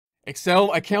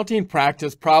Excel accounting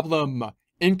practice problem.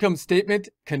 Income statement,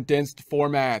 condensed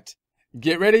format.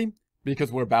 Get ready,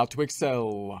 because we're about to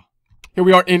excel. Here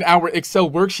we are in our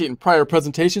Excel worksheet. In prior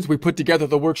presentations, we put together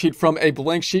the worksheet from a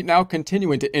blank sheet, now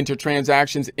continuing to enter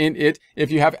transactions in it.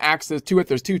 If you have access to it,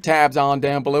 there's two tabs on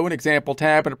down below, an example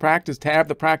tab and a practice tab.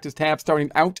 The practice tab starting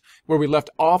out where we left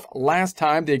off last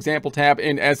time, the example tab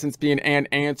in essence being an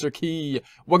answer key.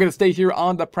 We're going to stay here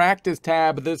on the practice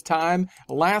tab this time.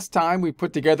 Last time we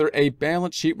put together a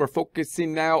balance sheet. We're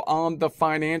focusing now on the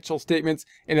financial statements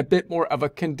in a bit more of a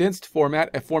condensed format,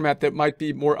 a format that might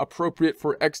be more appropriate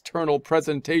for external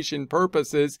presentation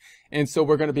purposes. And so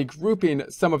we're going to be grouping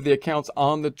some of the accounts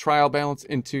on the trial balance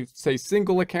into, say,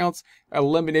 single accounts,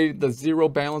 eliminating the zero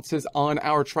balances on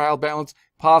our trial balance,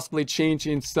 possibly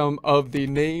changing some of the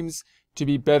names to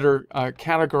be better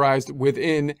categorized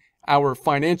within our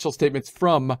financial statements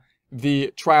from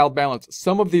the trial balance.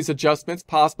 Some of these adjustments,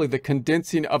 possibly the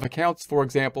condensing of accounts, for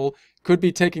example, could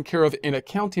be taken care of in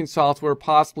accounting software,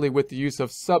 possibly with the use of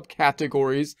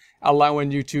subcategories,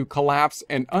 allowing you to collapse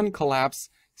and uncollapse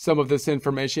some of this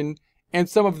information. And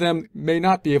some of them may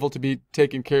not be able to be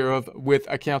taken care of with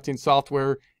accounting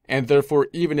software. And therefore,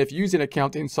 even if using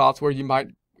accounting software, you might,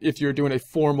 if you're doing a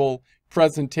formal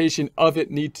presentation of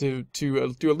it, need to do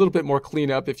a little bit more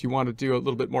cleanup if you want to do a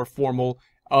little bit more formal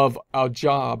of a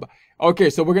job. Okay,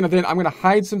 so I'm going to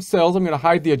hide some cells. I'm going to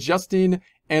hide the adjusting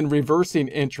and reversing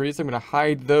entries. I'm going to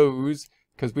hide those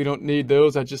because we don't need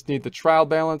those. I just need the trial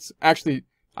balance. Actually,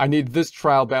 I need this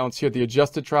trial balance here, the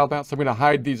adjusted trial balance. So I'm going to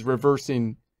hide these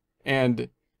reversing and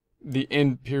the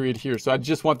end period here. So I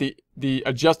just want the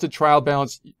adjusted trial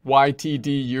balance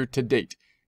YTD year to date.